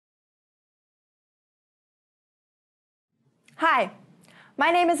Hi,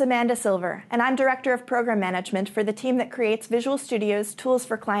 my name is Amanda Silver, and I'm Director of Program Management for the team that creates Visual Studio's tools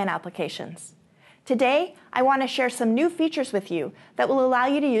for client applications. Today, I want to share some new features with you that will allow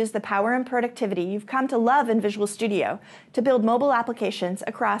you to use the power and productivity you've come to love in Visual Studio to build mobile applications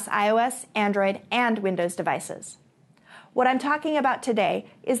across iOS, Android, and Windows devices. What I'm talking about today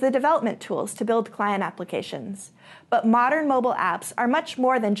is the development tools to build client applications. But modern mobile apps are much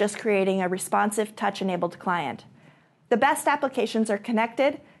more than just creating a responsive, touch-enabled client. The best applications are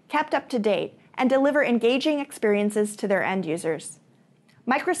connected, kept up to date, and deliver engaging experiences to their end users.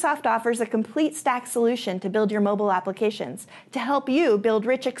 Microsoft offers a complete stack solution to build your mobile applications to help you build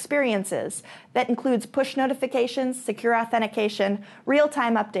rich experiences that includes push notifications, secure authentication,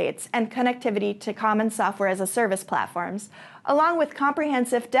 real-time updates, and connectivity to common software as a service platforms, along with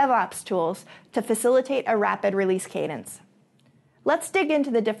comprehensive DevOps tools to facilitate a rapid release cadence. Let's dig into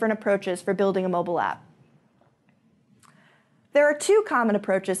the different approaches for building a mobile app. There are two common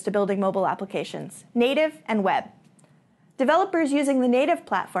approaches to building mobile applications, native and web. Developers using the native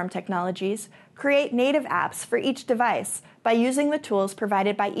platform technologies create native apps for each device by using the tools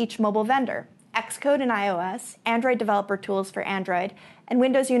provided by each mobile vendor, Xcode in iOS, Android developer tools for Android, and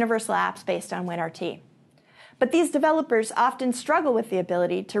Windows Universal Apps based on WinRT. But these developers often struggle with the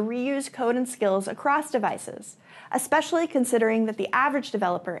ability to reuse code and skills across devices, especially considering that the average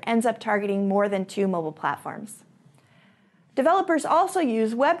developer ends up targeting more than 2 mobile platforms. Developers also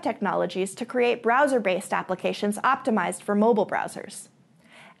use web technologies to create browser-based applications optimized for mobile browsers.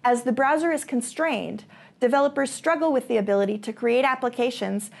 As the browser is constrained, developers struggle with the ability to create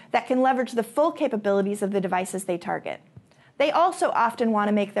applications that can leverage the full capabilities of the devices they target. They also often want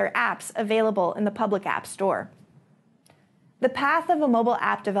to make their apps available in the public app store. The path of a mobile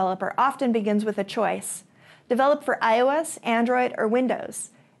app developer often begins with a choice: develop for iOS, Android, or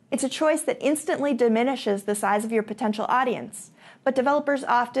Windows. It's a choice that instantly diminishes the size of your potential audience, but developers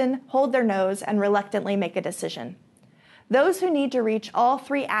often hold their nose and reluctantly make a decision. Those who need to reach all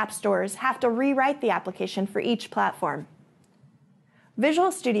 3 app stores have to rewrite the application for each platform.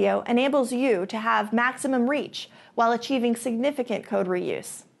 Visual Studio enables you to have maximum reach while achieving significant code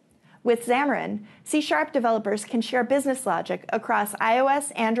reuse. With Xamarin, C# developers can share business logic across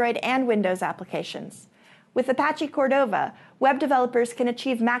iOS, Android, and Windows applications. With Apache Cordova, web developers can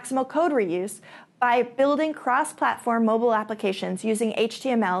achieve maximal code reuse by building cross-platform mobile applications using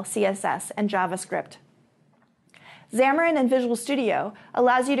HTML, CSS, and JavaScript. Xamarin in Visual Studio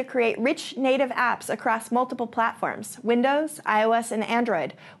allows you to create rich native apps across multiple platforms, Windows, iOS, and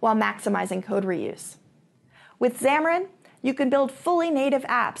Android, while maximizing code reuse. With Xamarin, you can build fully native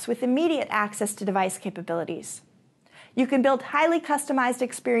apps with immediate access to device capabilities. You can build highly customized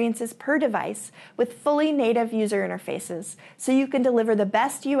experiences per device with fully native user interfaces, so you can deliver the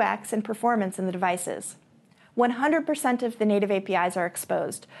best UX and performance in the devices. 100% of the native APIs are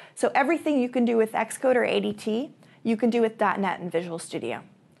exposed, so everything you can do with Xcode or ADT, you can do with .NET and Visual Studio.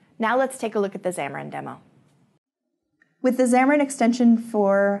 Now let's take a look at the Xamarin demo. With the Xamarin extension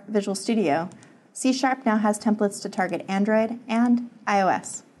for Visual Studio, C# now has templates to target Android and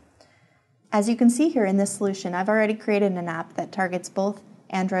iOS. As you can see here in this solution, I've already created an app that targets both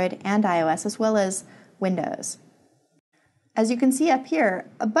Android and iOS, as well as Windows. As you can see up here,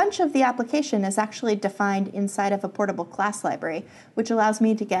 a bunch of the application is actually defined inside of a portable class library, which allows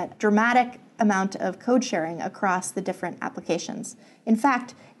me to get a dramatic amount of code sharing across the different applications. In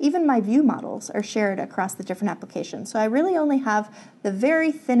fact, even my view models are shared across the different applications, so I really only have the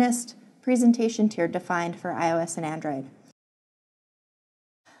very thinnest presentation tier defined for iOS and Android.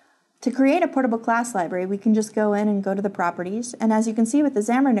 To create a portable class library, we can just go in and go to the properties, and as you can see with the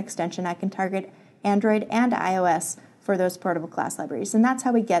Xamarin extension, I can target Android and iOS for those portable class libraries, and that's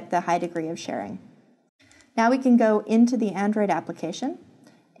how we get the high degree of sharing. Now we can go into the Android application,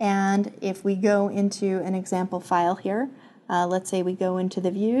 and if we go into an example file here, let's say we go into the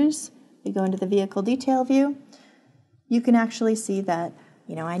views, we go into the vehicle detail view, you can actually see that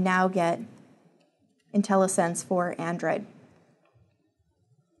I now get IntelliSense for Android.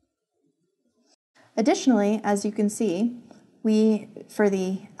 Additionally, as you can see, for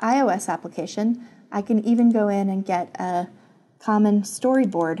the iOS application, I can even go in and get a common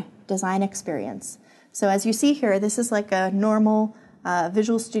storyboard design experience. So as you see here, this is like a normal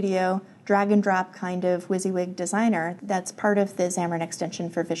Visual Studio drag and drop kind of WYSIWYG designer that's part of the Xamarin extension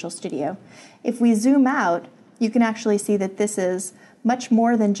for Visual Studio. If we zoom out, you can actually see that this is much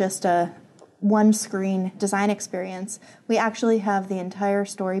more than just a one-screen design experience. We actually have the entire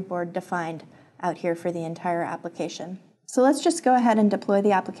storyboard defined out here for the entire application. So let's just go ahead and deploy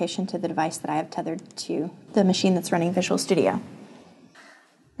the application to the device that I have tethered to the machine that's running Visual Studio.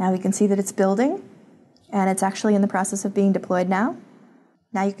 Now we can see that it's building, and it's actually in the process of being deployed now.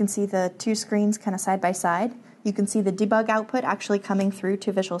 Now you can see the two screens kind of side by side. You can see the debug output actually coming through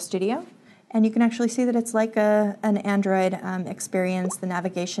to Visual Studio, and you can actually see that it's like an Android experience. The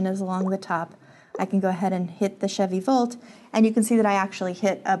navigation is along the top. I can go ahead and hit the Chevy Volt, and you can see that I actually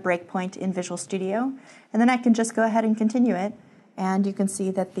hit a breakpoint in Visual Studio, and then I can just go ahead and continue it, and you can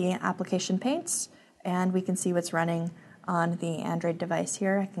see that the application paints, and we can see what's running on the Android device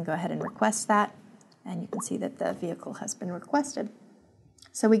here. I can go ahead and request that, and you can see that the vehicle has been requested.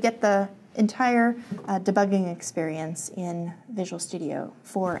 So we get the entire debugging experience in Visual Studio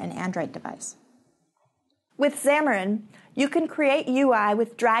for an Android device. With Xamarin, you can create UI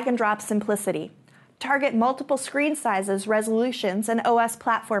with drag-and-drop simplicity, target multiple screen sizes, resolutions, and OS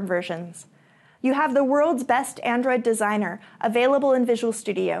platform versions. You have the world's best Android designer available in Visual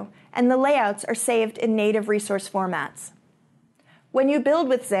Studio, and the layouts are saved in native resource formats. When you build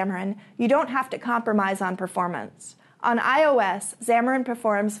with Xamarin, you don't have to compromise on performance. On iOS, Xamarin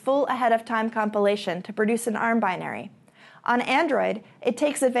performs full ahead-of-time compilation to produce an ARM binary. On Android, it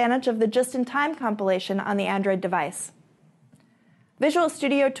takes advantage of the just-in-time compilation on the Android device. Visual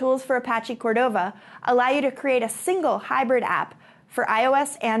Studio tools for Apache Cordova allow you to create a single hybrid app for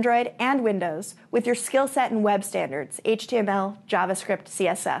iOS, Android, and Windows with your skill set and web standards, HTML, JavaScript,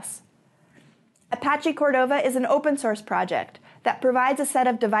 CSS. Apache Cordova is an open source project that provides a set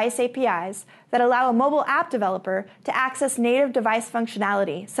of device APIs that allow a mobile app developer to access native device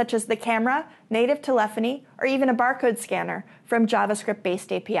functionality, such as the camera, native telephony, or even a barcode scanner from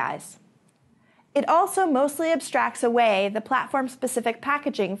JavaScript-based APIs. It also mostly abstracts away the platform-specific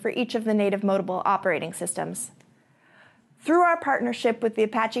packaging for each of the native mobile operating systems. Through our partnership with the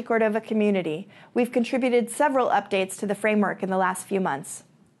Apache Cordova community, we've contributed several updates to the framework in the last few months,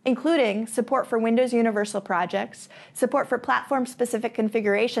 including support for Windows Universal projects, support for platform-specific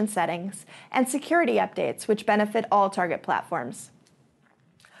configuration settings, and security updates which benefit all target platforms.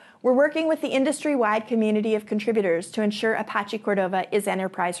 We're working with the industry-wide community of contributors to ensure Apache Cordova is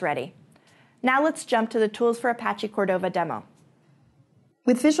enterprise-ready. Now let's jump to the Tools for Apache Cordova demo.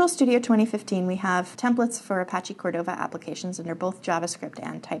 With Visual Studio 2015, we have templates for Apache Cordova applications under both JavaScript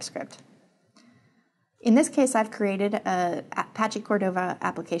and TypeScript. In this case, I've created an Apache Cordova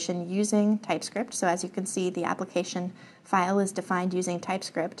application using TypeScript. So as you can see, the application file is defined using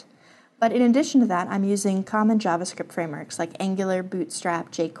TypeScript. But in addition to that, I'm using common JavaScript frameworks like Angular,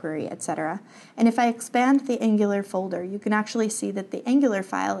 Bootstrap, jQuery, etc. And if I expand the Angular folder, you can actually see that the Angular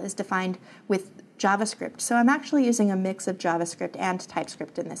file is defined with JavaScript. So I'm actually using a mix of JavaScript and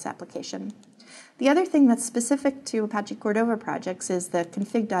TypeScript in this application. The other thing that's specific to Apache Cordova projects is the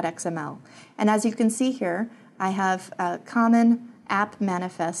config.xml. And as you can see here, I have a common app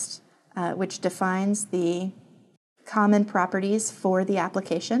manifest which defines the common properties for the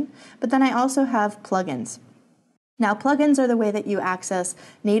application, but then I also have plugins. Now, plugins are the way that you access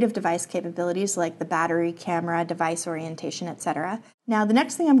native device capabilities like the battery, camera, device orientation, etc. Now, the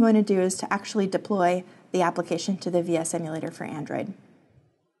next thing I'm going to do is to actually deploy the application to the VS emulator for Android.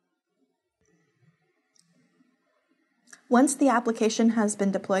 Once the application has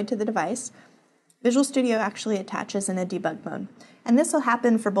been deployed to the device, Visual Studio actually attaches in a debug mode. And this will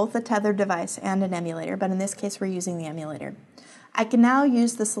happen for both a tethered device and an emulator, but in this case we're using the emulator. I can now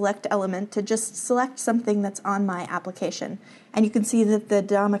use the select element to just select something that's on my application. And you can see that the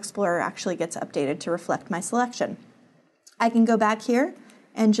DOM Explorer actually gets updated to reflect my selection. I can go back here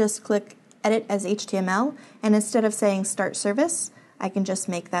and just click Edit as HTML, and instead of saying Start Service, I can just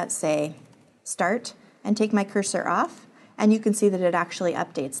make that say Start and take my cursor off, and you can see that it actually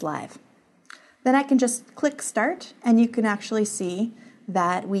updates live. Then I can just click Start, and you can actually see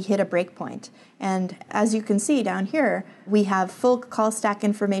that we hit a breakpoint. And as you can see down here, we have full call stack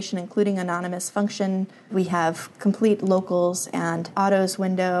information, including anonymous function. We have complete locals and autos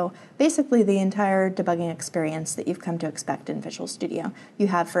window, basically the entire debugging experience that you've come to expect in Visual Studio you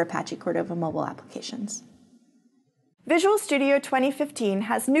have for Apache Cordova mobile applications. Visual Studio 2015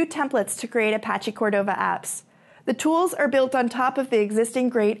 has new templates to create Apache Cordova apps. The tools are built on top of the existing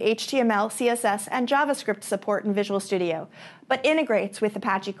great HTML, CSS, and JavaScript support in Visual Studio, but integrates with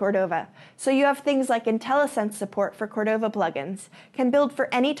Apache Cordova. So you have things like IntelliSense support for Cordova plugins, can build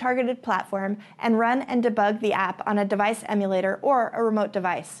for any targeted platform, and run and debug the app on a device emulator or a remote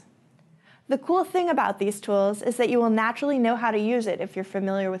device. The cool thing about these tools is that you will naturally know how to use it if you're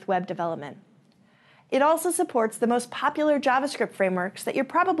familiar with web development. It also supports the most popular JavaScript frameworks that you're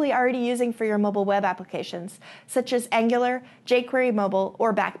probably already using for your mobile web applications, such as Angular, jQuery Mobile,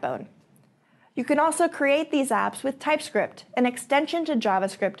 or Backbone. You can also create these apps with TypeScript, an extension to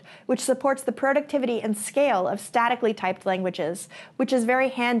JavaScript which supports the productivity and scale of statically typed languages, which is very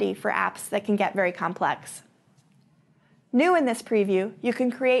handy for apps that can get very complex. New in this preview, you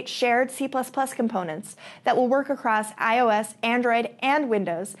can create shared C++ components that will work across iOS, Android, and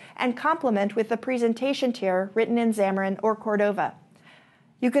Windows and complement with the presentation tier written in Xamarin or Cordova.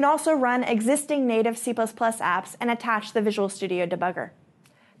 You can also run existing native C++ apps and attach the Visual Studio debugger.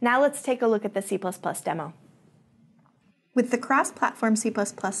 Now let's take a look at the C++ demo. With the cross-platform C++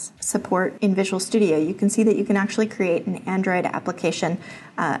 support in Visual Studio, you can see that you can actually create an Android application,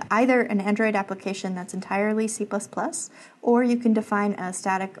 either an Android application that's entirely C++, or you can define a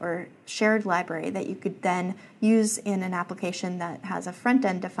static or shared library that you could then use in an application that has a front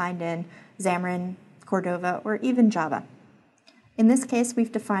end defined in Xamarin, Cordova, or even Java. In this case,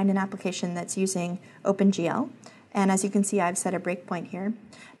 we've defined an application that's using OpenGL, and as you can see, I've set a breakpoint here.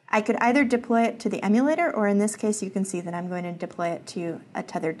 I could either deploy it to the emulator, or in this case, you can see that I'm going to deploy it to a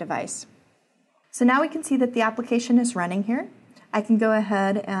tethered device. So now we can see that the application is running here. I can go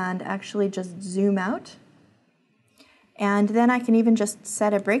ahead and actually just zoom out. And then I can even just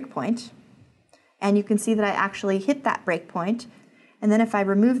set a breakpoint. And you can see that I actually hit that breakpoint. And then if I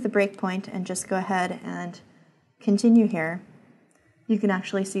remove the breakpoint and just go ahead and continue here, you can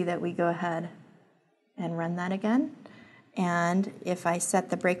actually see that we go ahead and run that again. And if I set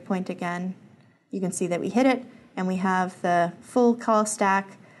the breakpoint again, you can see that we hit it, and we have the full call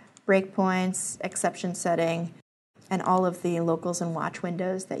stack, breakpoints, exception setting, and all of the locals and watch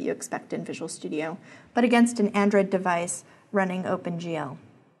windows that you expect in Visual Studio, but against an Android device running OpenGL.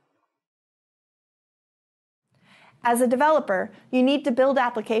 As a developer, you need to build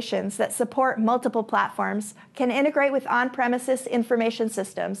applications that support multiple platforms, can integrate with on-premises information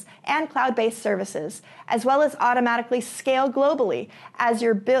systems and cloud-based services, as well as automatically scale globally as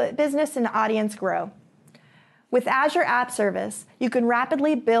your business and audience grow. With Azure App Service, you can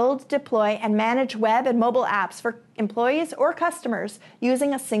rapidly build, deploy, and manage web and mobile apps for employees or customers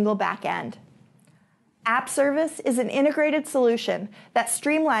using a single backend. App Service is an integrated solution that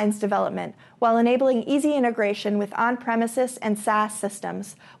streamlines development while enabling easy integration with on-premises and SaaS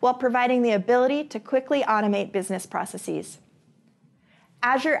systems, while providing the ability to quickly automate business processes.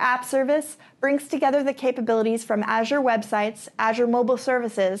 Azure App Service brings together the capabilities from Azure Websites, Azure Mobile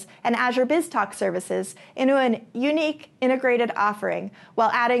Services, and Azure BizTalk services into a unique integrated offering while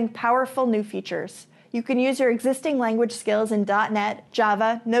adding powerful new features. You can use your existing language skills in .NET,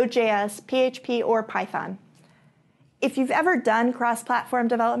 Java, Node.js, PHP, or Python. If you've ever done cross-platform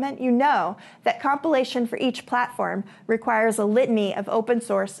development, you know that compilation for each platform requires a litany of open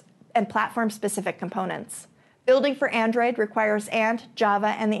source and platform-specific components. Building for Android requires Ant, Java,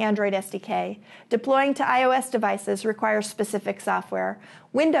 and the Android SDK. Deploying to iOS devices requires specific software.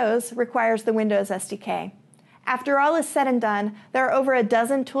 Windows requires the Windows SDK. After all is said and done, there are over a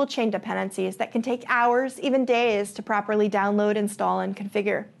dozen toolchain dependencies that can take hours, even days, to properly download, install, and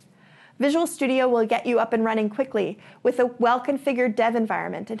configure. Visual Studio will get you up and running quickly with a well-configured dev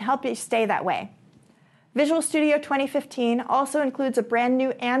environment and help you stay that way. Visual Studio 2015 also includes a brand new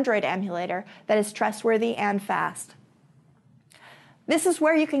Android emulator that is trustworthy and fast. This is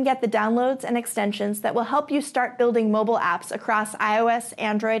where you can get the downloads and extensions that will help you start building mobile apps across iOS,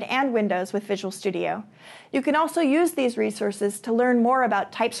 Android, and Windows with Visual Studio. You can also use these resources to learn more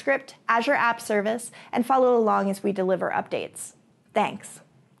about TypeScript, Azure App Service, and follow along as we deliver updates. Thanks.